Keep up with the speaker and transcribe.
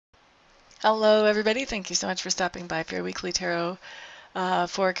Hello, everybody. Thank you so much for stopping by for your weekly tarot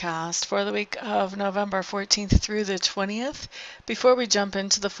forecast for the week of November 14th through the 20th. Before we jump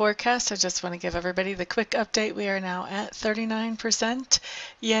into the forecast, I just want to give everybody the quick update. We are now at 39%.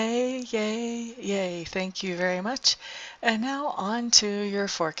 Yay, yay, yay. Thank you very much. And now on to your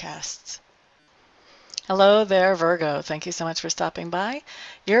forecasts. Hello there, Virgo. Thank you so much for stopping by.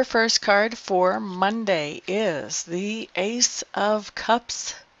 Your first card for Monday is the Ace of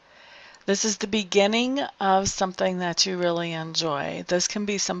Cups. This is the beginning of something that you really enjoy. This can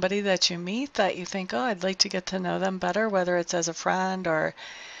be somebody that you meet that you think, oh, I'd like to get to know them better, whether it's as a friend or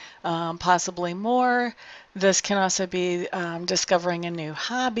possibly more. This can also be discovering a new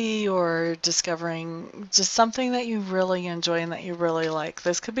hobby or discovering just something that you really enjoy and that you really like.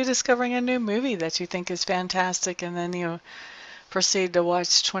 This could be discovering a new movie that you think is fantastic and then you proceed to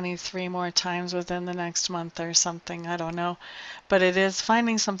watch 23 more times within the next month or something. I don't know. But it is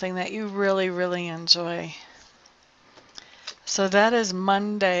finding something that you really, really enjoy. So that is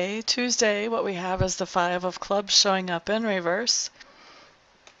Monday. Tuesday, what we have is the Five of Clubs showing up in reverse.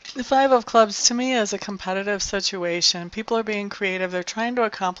 The Five of Clubs to me is a competitive situation. People are being creative. They're trying to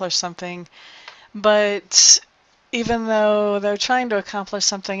accomplish something, but even though they're trying to accomplish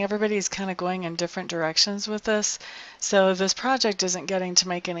something, everybody's kind of going in different directions with this. So this project isn't getting to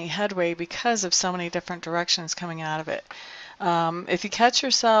make any headway because of so many different directions coming out of it. If you catch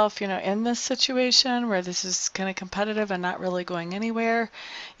yourself, in this situation where this is kind of competitive and not really going anywhere,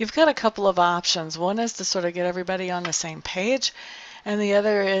 you've got a couple of options. One is to sort of get everybody on the same page, and the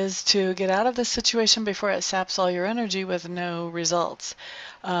other is to get out of this situation before it saps all your energy with no results.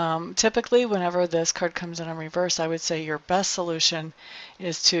 Typically, whenever this card comes in reverse, I would say your best solution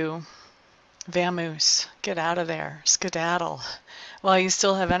is to vamoose, get out of there, skedaddle, while you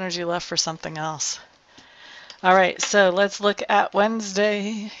still have energy left for something else. All right, so let's look at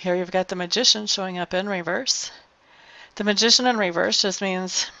Wednesday. Here you've got the Magician showing up in reverse. The Magician in reverse just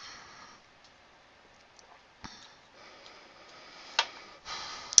means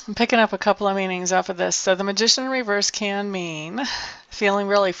I'm picking up a couple of meanings off of this. So the Magician in reverse can mean feeling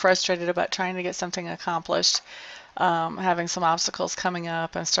really frustrated about trying to get something accomplished, having some obstacles coming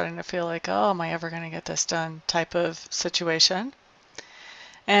up and starting to feel like, oh, am I ever going to get this done type of situation.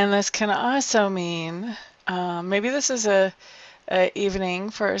 And this can also mean maybe this is a evening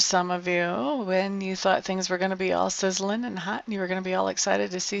for some of you when you thought things were going to be all sizzling and hot and you were going to be all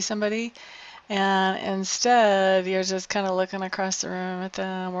excited to see somebody, and instead you're just kind of looking across the room at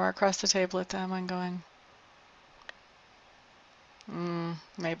them or across the table at them and going,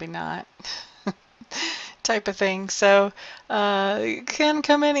 maybe not type of thing. So it can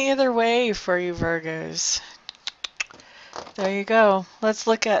come in either way for you Virgos. There you go. Let's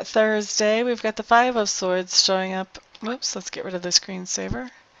look at Thursday. We've got the Five of Swords showing up. Whoops, let's get rid of the screensaver.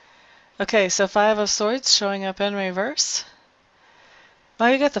 Okay, so Five of Swords showing up in reverse.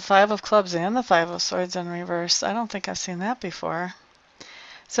 Well, you got the Five of Clubs and the Five of Swords in reverse. I don't think I've seen that before.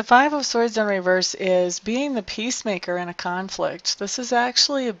 So Five of Swords in reverse is being the peacemaker in a conflict. This is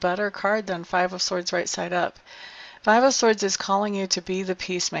actually a better card than Five of Swords right side up. Five of Swords is calling you to be the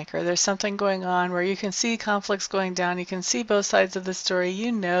peacemaker. There's something going on where you can see conflicts going down. You can see both sides of the story.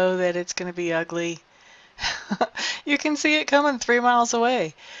 You know that it's going to be ugly. You can see it coming 3 miles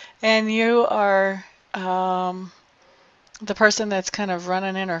away. And you are the person that's kind of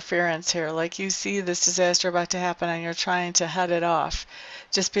running interference here. Like you see this disaster about to happen and you're trying to head it off.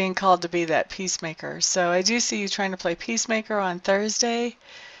 Just being called to be that peacemaker. So I do see you trying to play peacemaker on Thursday.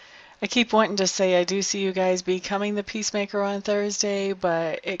 I keep wanting to say I do see you guys becoming the peacemaker on Thursday,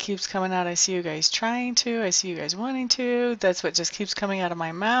 but it keeps coming out. I see you guys trying to. I see you guys wanting to. That's what just keeps coming out of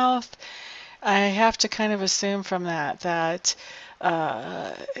my mouth. I have to kind of assume from that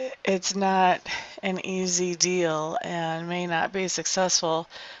it's not an easy deal and may not be successful,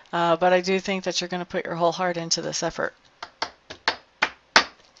 but I do think that you're going to put your whole heart into this effort.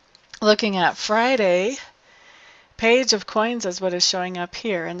 Looking at Friday, Page of Coins is what is showing up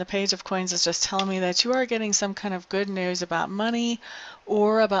here, and the Page of Coins is just telling me that you are getting some kind of good news about money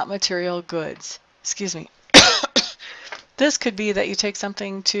or about material goods. Excuse me. This could be that you take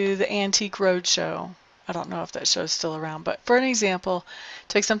something to the Antique Roadshow. I don't know if that show's still around, but for an example,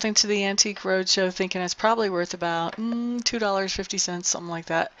 take something to the Antique Roadshow thinking it's probably worth about $2.50, something like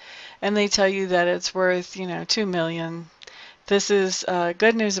that, and they tell you that it's worth, $2 million. This is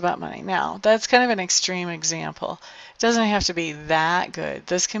good news about money. Now, that's kind of an extreme example. It doesn't have to be that good.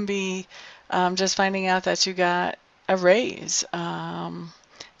 This can be just finding out that you got a raise.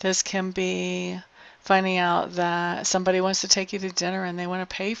 This can be finding out that somebody wants to take you to dinner and they want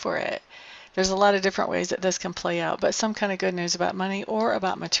to pay for it. There's a lot of different ways that this can play out, but some kind of good news about money or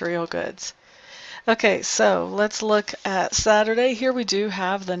about material goods. Okay, so let's look at Saturday. Here we do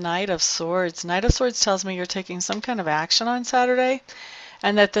have the Knight of Swords. Knight of Swords tells me you're taking some kind of action on Saturday,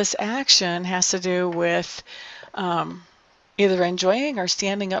 and that this action has to do with either enjoying or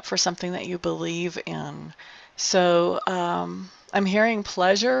standing up for something that you believe in. So I'm hearing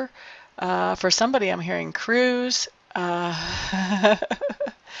pleasure. For somebody, I'm hearing cruise.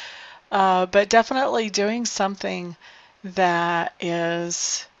 But definitely doing something that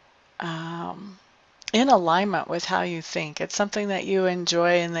is in alignment with how you think. It's something that you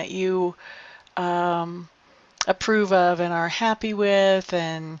enjoy and that you approve of and are happy with,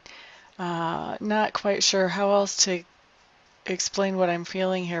 and not quite sure how else to explain what I'm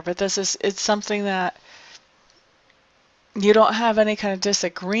feeling here, but it's something that you don't have any kind of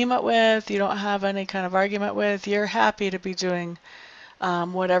disagreement with, you don't have any kind of argument with, you're happy to be doing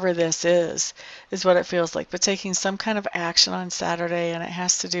whatever this is what it feels like, but taking some kind of action on Saturday, and it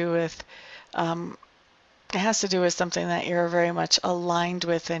has to do with something that you're very much aligned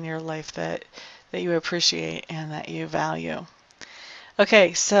with in your life, that you appreciate and that you value.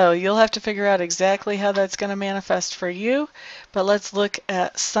 Okay, so you'll have to figure out exactly how that's going to manifest for you, but let's look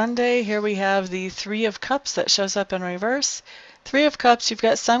at Sunday. Here we have the Three of Cups that shows up in reverse. Three of Cups, you've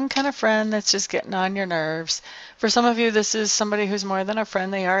got some kind of friend that's just getting on your nerves. For some of you, this is somebody who's more than a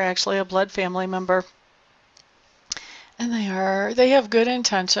friend. They are actually a blood family member. And they have good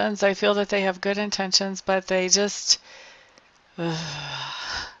intentions. I feel that they have good intentions, but they just, they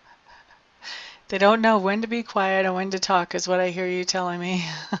don't know when to be quiet and when to talk, is what I hear you telling me.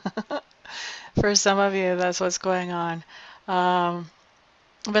 For some of you, that's what's going on.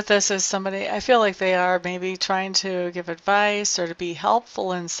 But this is somebody, I feel like they are maybe trying to give advice or to be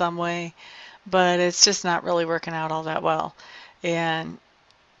helpful in some way, but it's just not really working out all that well. And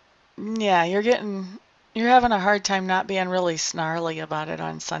yeah, you're having a hard time not being really snarly about it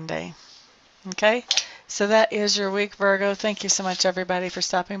on Sunday. Okay, so that is your week, Virgo. Thank you so much, everybody, for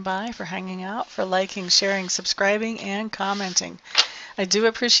stopping by, for hanging out, for liking, sharing, subscribing, and commenting. I do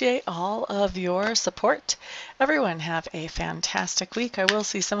appreciate all of your support. Everyone have a fantastic week. I will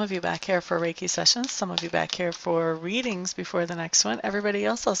see some of you back here for Reiki sessions, some of you back here for readings before the next one. Everybody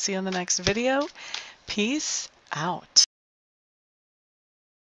else, I'll see you in the next video. Peace out.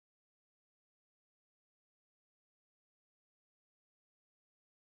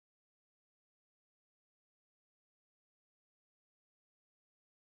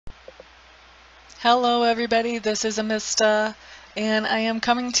 Hello everybody, this is Amista, and I am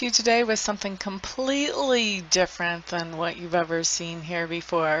coming to you today with something completely different than what you've ever seen here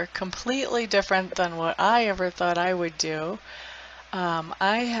before, completely different than what I ever thought I would do.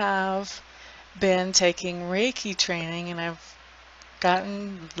 I have been taking Reiki training, and I've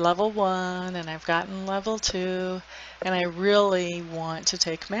gotten level 1 and I've gotten level 2, and I really want to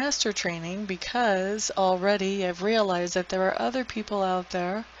take master training because already I've realized that there are other people out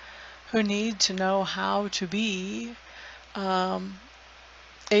there who need to know how to be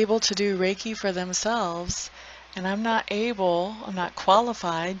able to do Reiki for themselves, and I'm not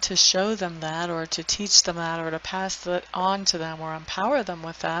qualified to show them that or to teach them that or to pass that on to them or empower them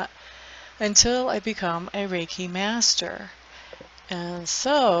with that until I become a Reiki Master. And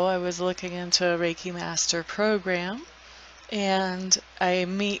so I was looking into a Reiki Master program, and I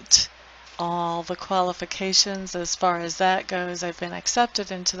meet all the qualifications as far as that goes. I've been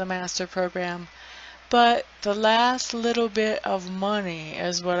accepted into the master program, but the last little bit of money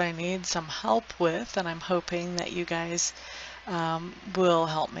is what I need some help with, and I'm hoping that you guys will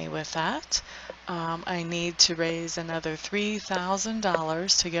help me with that. I need to raise another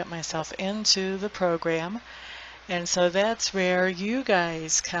 $3,000 to get myself into the program, and so that's where you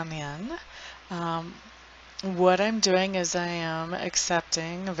guys come in. What I'm doing is I am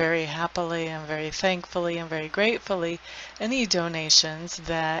accepting very happily and very thankfully and very gratefully any donations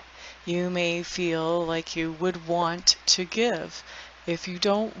that you may feel like you would want to give. If you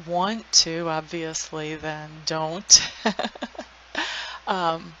don't want to, obviously, then don't.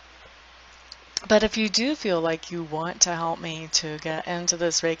 But if you do feel like you want to help me to get into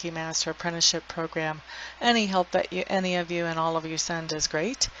this Reiki Master Apprenticeship Program, any help that any of you and all of you send is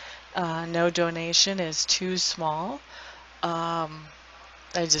great. No donation is too small. I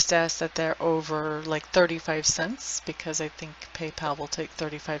just ask that they're over like 35 cents, because I think PayPal will take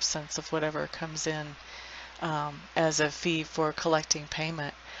 35 cents of whatever comes in as a fee for collecting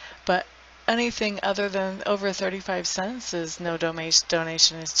payment. But anything other than over 35 cents is no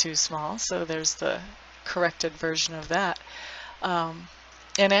donation is too small, so there's the corrected version of that.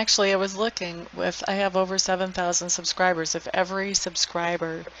 And actually I was looking I have over 7,000 subscribers. If every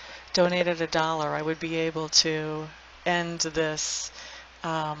subscriber donated $1, I would be able to end this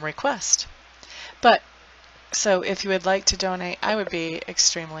request. But so if you would like to donate, I would be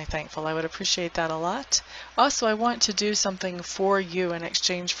extremely thankful. I would appreciate that a lot. Also, I want to do something for you in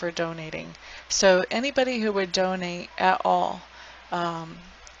exchange for donating. So anybody who would donate at all,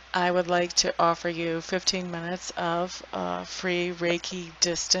 I would like to offer you 15 minutes of free Reiki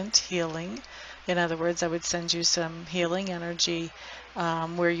distant healing. In other words, I would send you some healing energy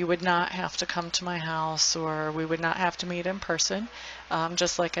where you would not have to come to my house, or we would not have to meet in person.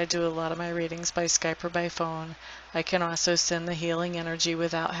 Just like I do a lot of my readings by Skype or by phone, I can also send the healing energy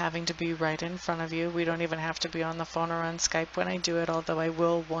without having to be right in front of you. We don't even have to be on the phone or on Skype when I do it, although I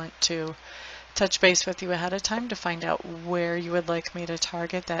will want to touch base with you ahead of time to find out where you would like me to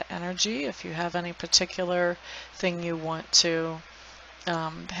target that energy. If you have any particular thing you want to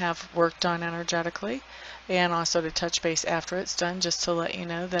have worked on energetically, and also to touch base after it's done just to let you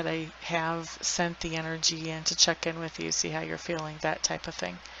know that I have sent the energy in to check in with you, see how you're feeling, that type of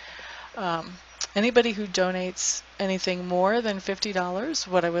thing. Anybody who donates anything more than $50,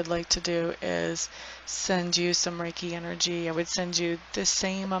 what I would like to do is send you some Reiki energy. I would send you the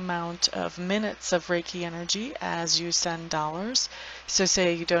same amount of minutes of Reiki energy as you send dollars. So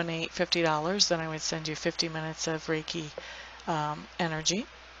say you donate $50, then I would send you 50 minutes of Reiki energy.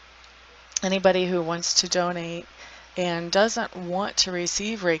 Anybody who wants to donate and doesn't want to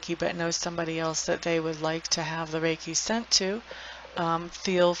receive Reiki but knows somebody else that they would like to have the Reiki sent to,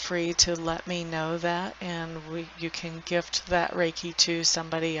 feel free to let me know that, and you can gift that Reiki to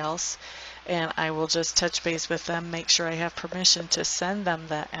somebody else, and I will just touch base with them, make sure I have permission to send them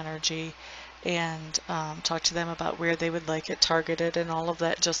that energy, and talk to them about where they would like it targeted and all of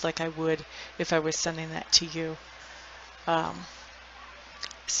that, just like I would if I was sending that to you.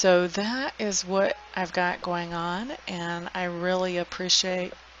 So that is what I've got going on, and I really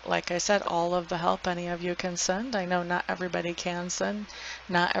appreciate, like I said, all of the help any of you can send. I know not everybody can send,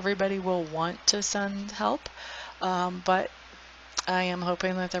 not everybody will want to send help, but I am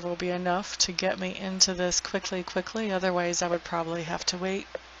hoping that there will be enough to get me into this quickly. Otherwise, I would probably have to wait,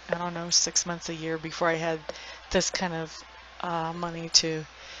 I don't know, 6 months, a year before I had this kind of money to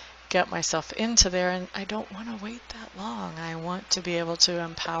get myself into there, and I don't want to wait that long. I want to be able to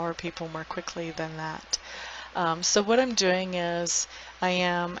empower people more quickly than that. So what I'm doing is I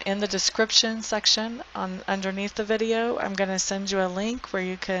am in the description section underneath the video. I'm going to send you a link where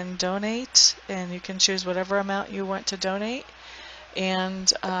you can donate, and you can choose whatever amount you want to donate,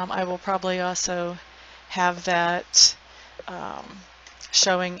 and I will probably also have that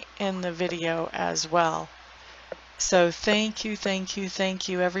showing in the video as well. So thank you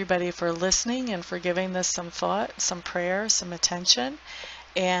everybody for listening and for giving this some thought, some prayer, some attention.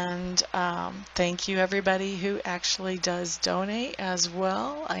 And thank you everybody who actually does donate as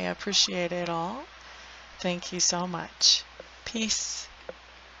well. I appreciate it all. Thank you so much. Peace.